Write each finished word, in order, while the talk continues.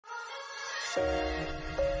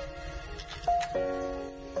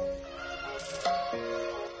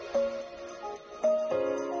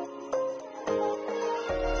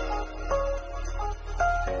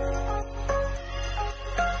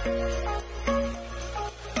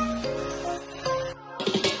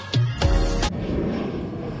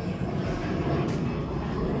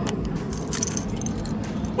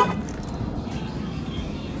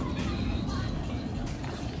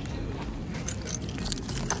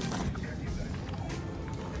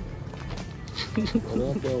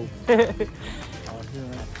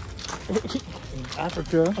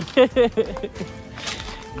Africa.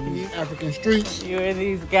 These African streets. You're in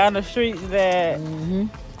these Ghana streets that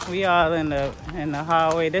we all in the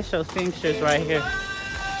hallway. This your seamstress right here.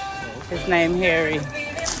 His name Harry.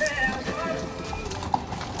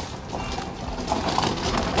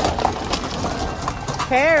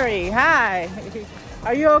 Harry, hi.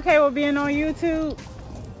 Are you okay with being on YouTube?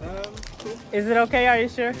 Is it okay? Are you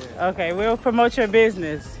sure? Yeah. Okay, we'll promote your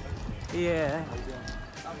business. Yeah.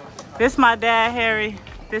 This is my dad, Harry.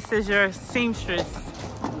 This is your seamstress.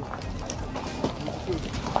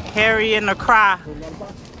 Harry in the cry.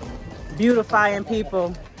 Beautifying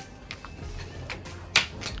people.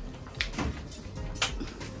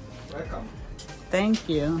 Welcome. Thank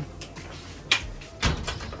you.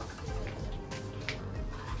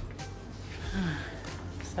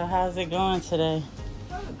 So how's it going today?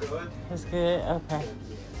 Good. It's good? Okay.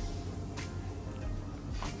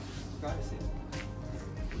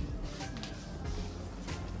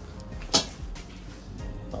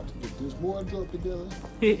 About to get this wardrobe together.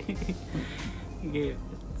 Get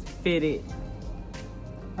fitted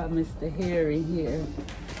by Mr. Harry here.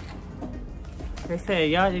 They say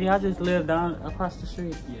y'all just live down across the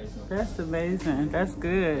street. Yes. That's amazing. That's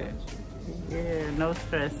good. Yeah, no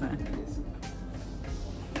stressing.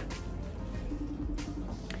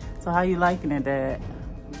 So how you liking it, Dad,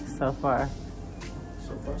 so far?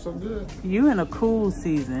 So far, so good. You in a cool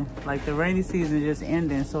season. Like the rainy season just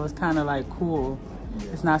ending, so it's kind of like cool.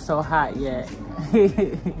 Yeah. It's not so hot yet.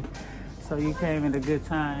 So you came at a good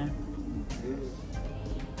time.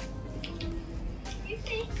 Hey,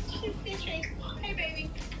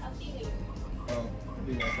 baby. I'll see you later. Oh,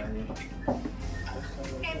 you guys are here.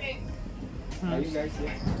 Hey, baby. Are you guys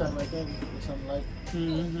here? Something like that. Something like.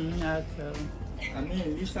 I tell. I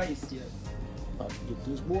mean, which side is here? About to get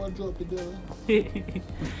this wardrobe together.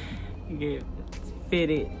 Get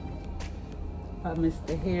fitted by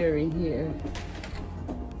Mr. Harry here.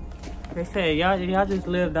 They say y'all just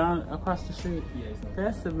live down across the street. Yes.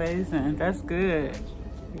 That's amazing. That's good.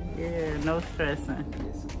 Yeah, no stressing.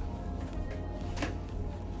 Yes.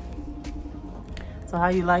 So how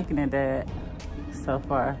you liking it, Dad, so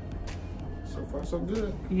far? So far, so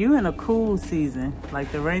good. You in a cool season.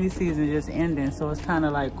 Like the rainy season just ending, so it's kind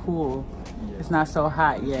of like cool. Yeah. It's not so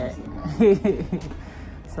hot yet.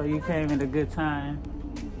 So you came at a good time.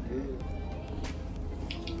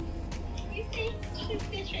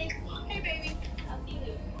 Hey, baby. I'll see you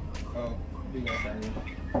later. Oh, you guys are here.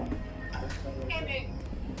 Hey,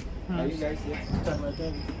 baby. Are you guys here? Something like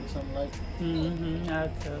that. Something like. I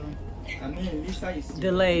tell. I mean, which side is here?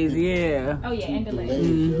 Delays, yeah. Oh, yeah, and delay.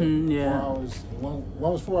 Yeah. 4 hours. One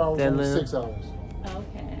was 4 hours, one was 6 hours.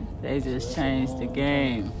 Okay. They just changed the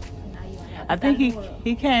game. Now you have I think to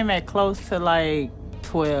he came at close to like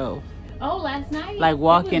 12. Oh, last night? Like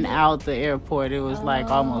walking out the airport, it was like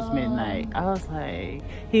almost midnight. I was like,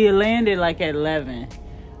 he landed like at 11,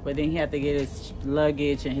 but then he had to get his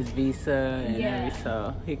luggage and his visa and everything.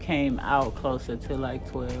 So he came out closer to like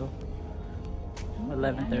 12,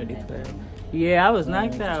 11:30, 12. Yeah, I was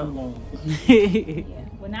knocked out. Yeah.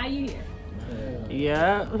 Well, now you're here.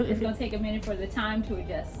 Yeah. It's going to take a minute for the time to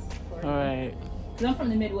adjust. For All right. Because I'm from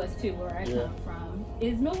the Midwest, too, where I come from.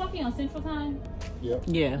 Is Milwaukee on Central Time? Yep.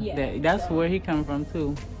 Yeah, that's where he come from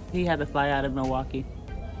too. He had to fly out of Milwaukee.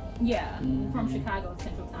 Yeah, from Chicago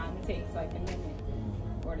Central Time. It takes like a minute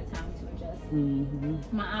for the time to adjust.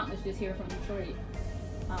 My aunt was just here from Detroit.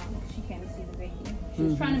 She came to see the baby. She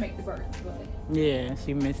was trying to make the birth, but yeah,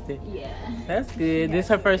 she missed it. yeah. That's good. This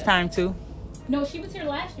her first time too? No, she was here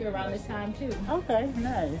last year around this time too. Okay,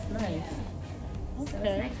 nice. Yeah. So it's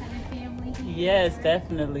nice having family here. Yes,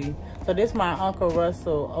 definitely. So this my Uncle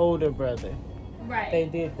Russell older brother. Right. They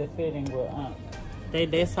did the fitting with Aunt.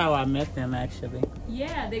 That's how I met them actually.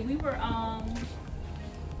 Yeah, we were I'm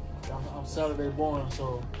Saturday born,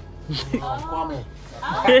 so Kwame.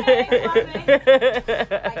 okay, Kwame.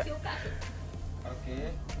 Like your cousin.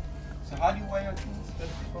 Okay. So how do you wear your things?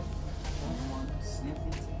 People? Snip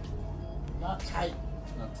it? Not tight.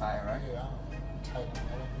 Not tight, right? Yeah, tight.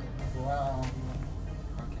 I don't go around.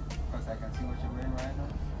 Okay. Because I can see what you're wearing right now.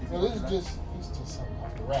 This Well, it's just something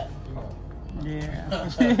off the rack, you know. Yeah.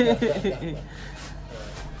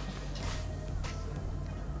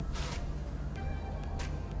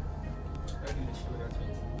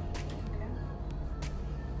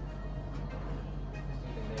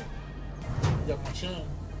 Yeah, my chin.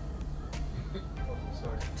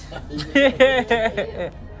 Sorry.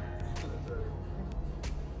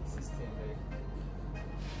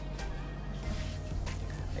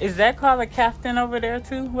 Is that called a caftan over there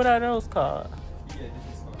too? What are those called? Yeah,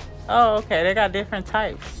 this is fine. Oh, okay. They got different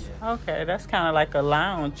types. Yeah. Okay, that's kind of like a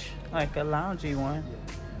lounge, like a loungy one.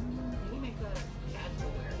 You make a casual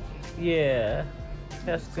wear too. Yeah,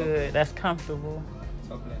 that's good. That's comfortable.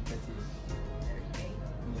 Top line 38. 38.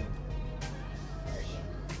 Yeah.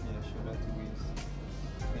 Yeah, shoulder to waist.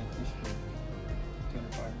 20 straight.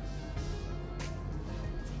 25.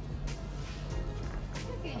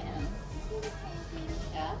 Look at him.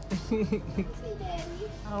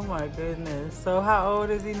 Oh my goodness. So how old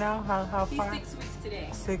is he now? How He's far? 6 weeks today.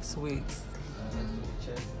 6 weeks.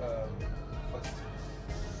 Chest, first.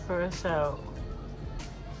 Fresh out.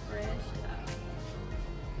 Fresh out.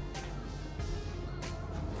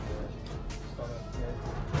 Start at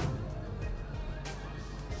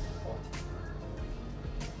 40.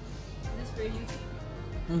 Is this for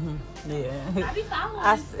YouTube? Yeah. I be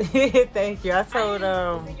following. Thank you. I told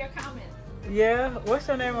It's in your comments. yeah. What's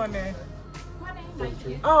your name on there? My name might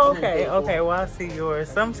be. Oh, okay. Okay. Well, I see yours.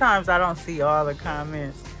 Sometimes I don't see all the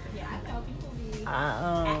comments. Yeah, I know people be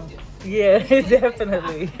active. Yeah,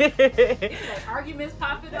 definitely. It's like arguments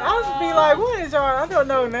popping up. I was be like, what is y'all? I don't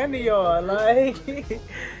know none of y'all. Like,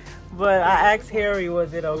 but I asked Harry,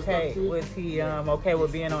 was it okay? Was he okay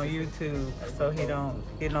with being on YouTube so he don't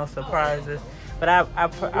get no surprises? But I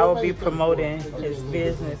will be promoting his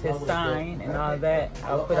business, his sign, and all that.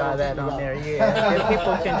 I'll put all that on there. Yeah, and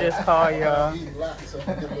people can just call y'all.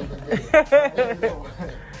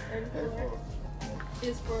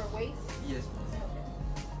 Is for waist. Yes.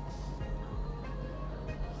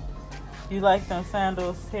 You like them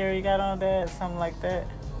sandals Harry got on that? Something like that?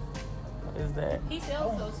 What is that? He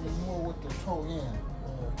sells those too. More with the toe in.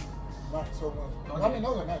 Not so much. I mean,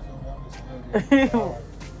 those are not so bad. I'm just saying.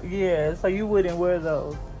 Yeah, so you wouldn't wear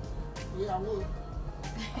those. Yeah, I would.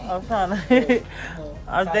 I'm trying to.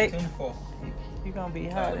 Are Size they? 24. You're gonna be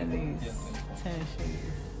hot in these Yeah, 24. tennis shoes.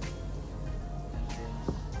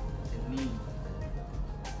 And then the knee.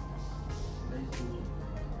 Let's do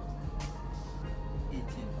 18.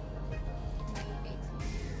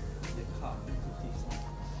 The calf is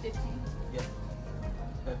 15. 15. Yeah.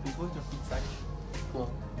 Please, what's your feet size? 12.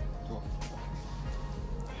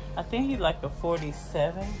 I think he's like a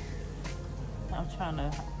 47. I'm trying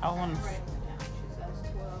to. I want to. Write it down. She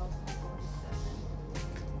says 12,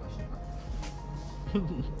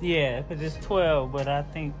 47. Yeah, because it's 12, but I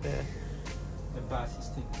think the. The bar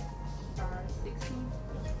 16. Bar 16.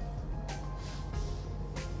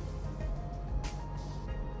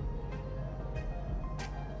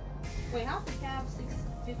 Wait, how's the calf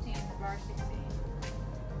 15 and the bar 16?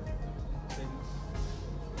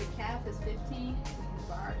 The calf is 15 and the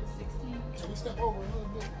bar is 16. Can we step over a little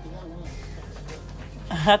bit? That win.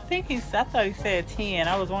 I think I thought he said 10.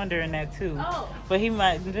 I was wondering that too. Oh. But he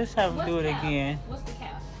might just have him What's do it calf? again. What's the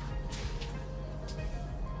calf?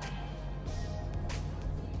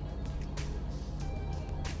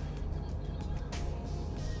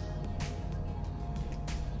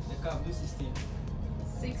 The calf is 16.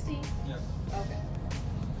 16? Yeah. Okay.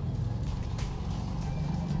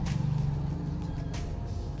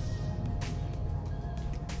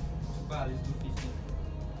 The bar is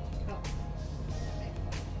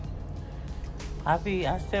 215.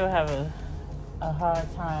 I still have a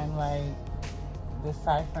hard time like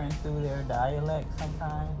deciphering through their dialect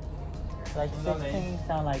sometimes. Like 16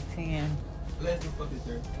 sound like 10. Let's do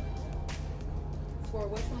 43. For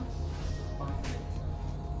which one?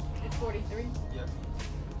 It's 43? Yeah.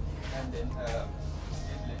 And then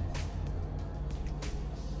skate length.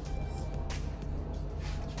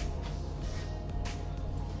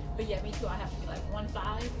 But yeah, me too. I have to be like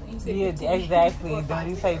 1.5. When you say Yeah, 15, exactly. or When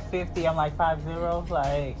you 5'0". say 50, I'm like 5'0".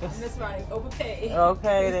 Like, That's right. Overpay.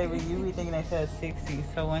 okay, they be, you be thinking they said 60.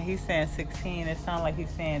 So when he's saying 16, it sounds like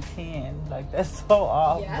he's saying 10. Like, that's so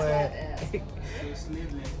off. Yeah, that's but So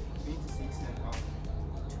sleeve length 26 and a half.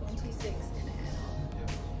 26 and a half.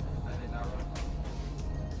 Yeah. And then around.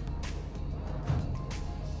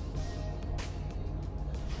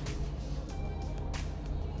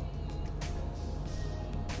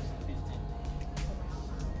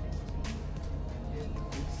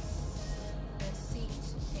 And seat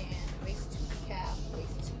and waist to calf,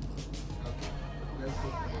 waist to knee. Okay. Let's go.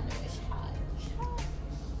 And it's hot.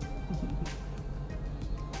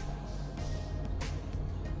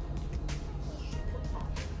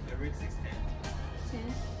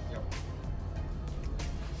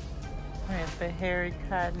 the Harry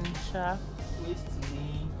Cotton shop. Waist to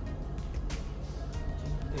knee,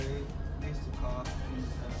 waist to calf,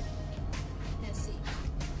 inside. Let's see.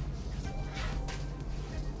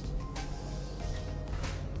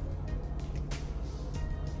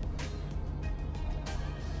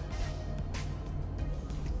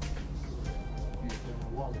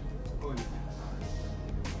 Oh, yeah.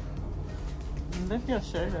 Lift your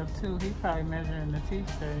shirt up too. He probably measuring the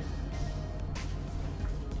t-shirt.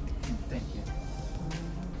 Thank you.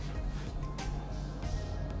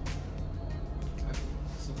 Okay,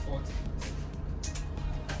 so 40.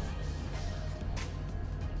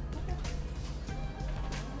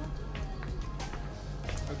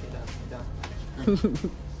 Okay, done.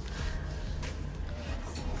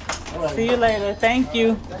 All right. See you later. Thank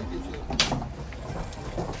you. Thank you, too.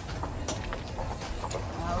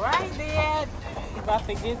 All right, Dad. About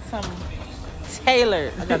to get some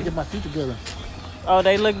tailored. I gotta get my feet together. Oh,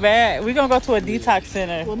 they look bad. We're gonna go to a detox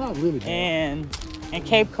center Well, not really bad. in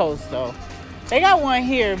Cape Coast though. They got one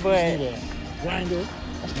here, Need but a grinder.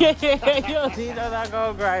 you don't need no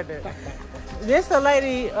doggone grinder. This a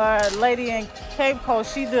lady in Cape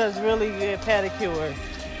Coast. She does really good pedicures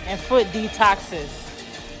and foot detoxes.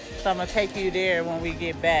 So I'm gonna take you there when we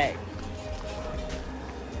get back.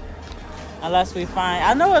 Unless we find,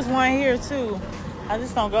 I know it's one here too. I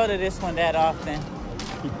just don't go to this one that often.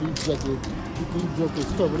 Your feet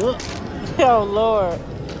is covered up. Oh Lord.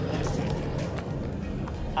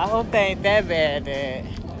 I hope they ain't that bad, Dad.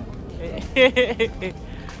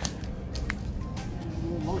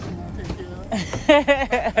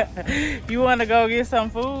 You want to go get some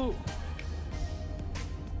food?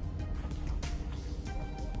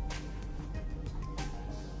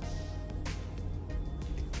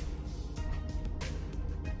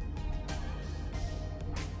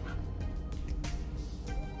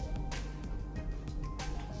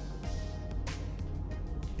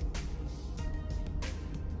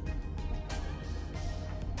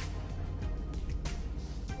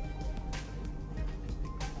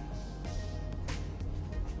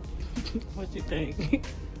 What you think? You're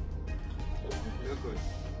good.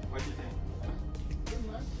 What do you think?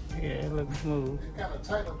 Yeah, it looks smooth. It's kind of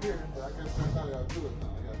tight up here, but I guess that's how y'all do it now.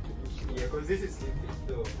 I gotta get used to it. Yeah, because this is lifted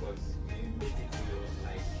though, because we make it to your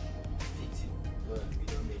like fitting. Right. We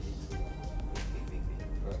don't make it to big.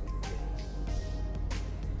 Right.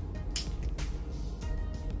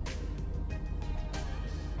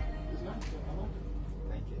 It's nice. I like it.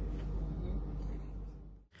 Thank you.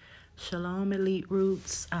 Shalom Elite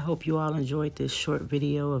Roots. I hope you all enjoyed this short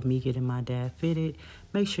video of me getting my dad fitted.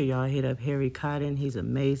 Make sure y'all hit up Harry Cotton. He's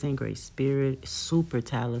amazing, great spirit, super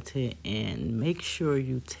talented. And make sure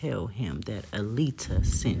you tell him that Alita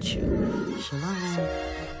sent you. Shalom.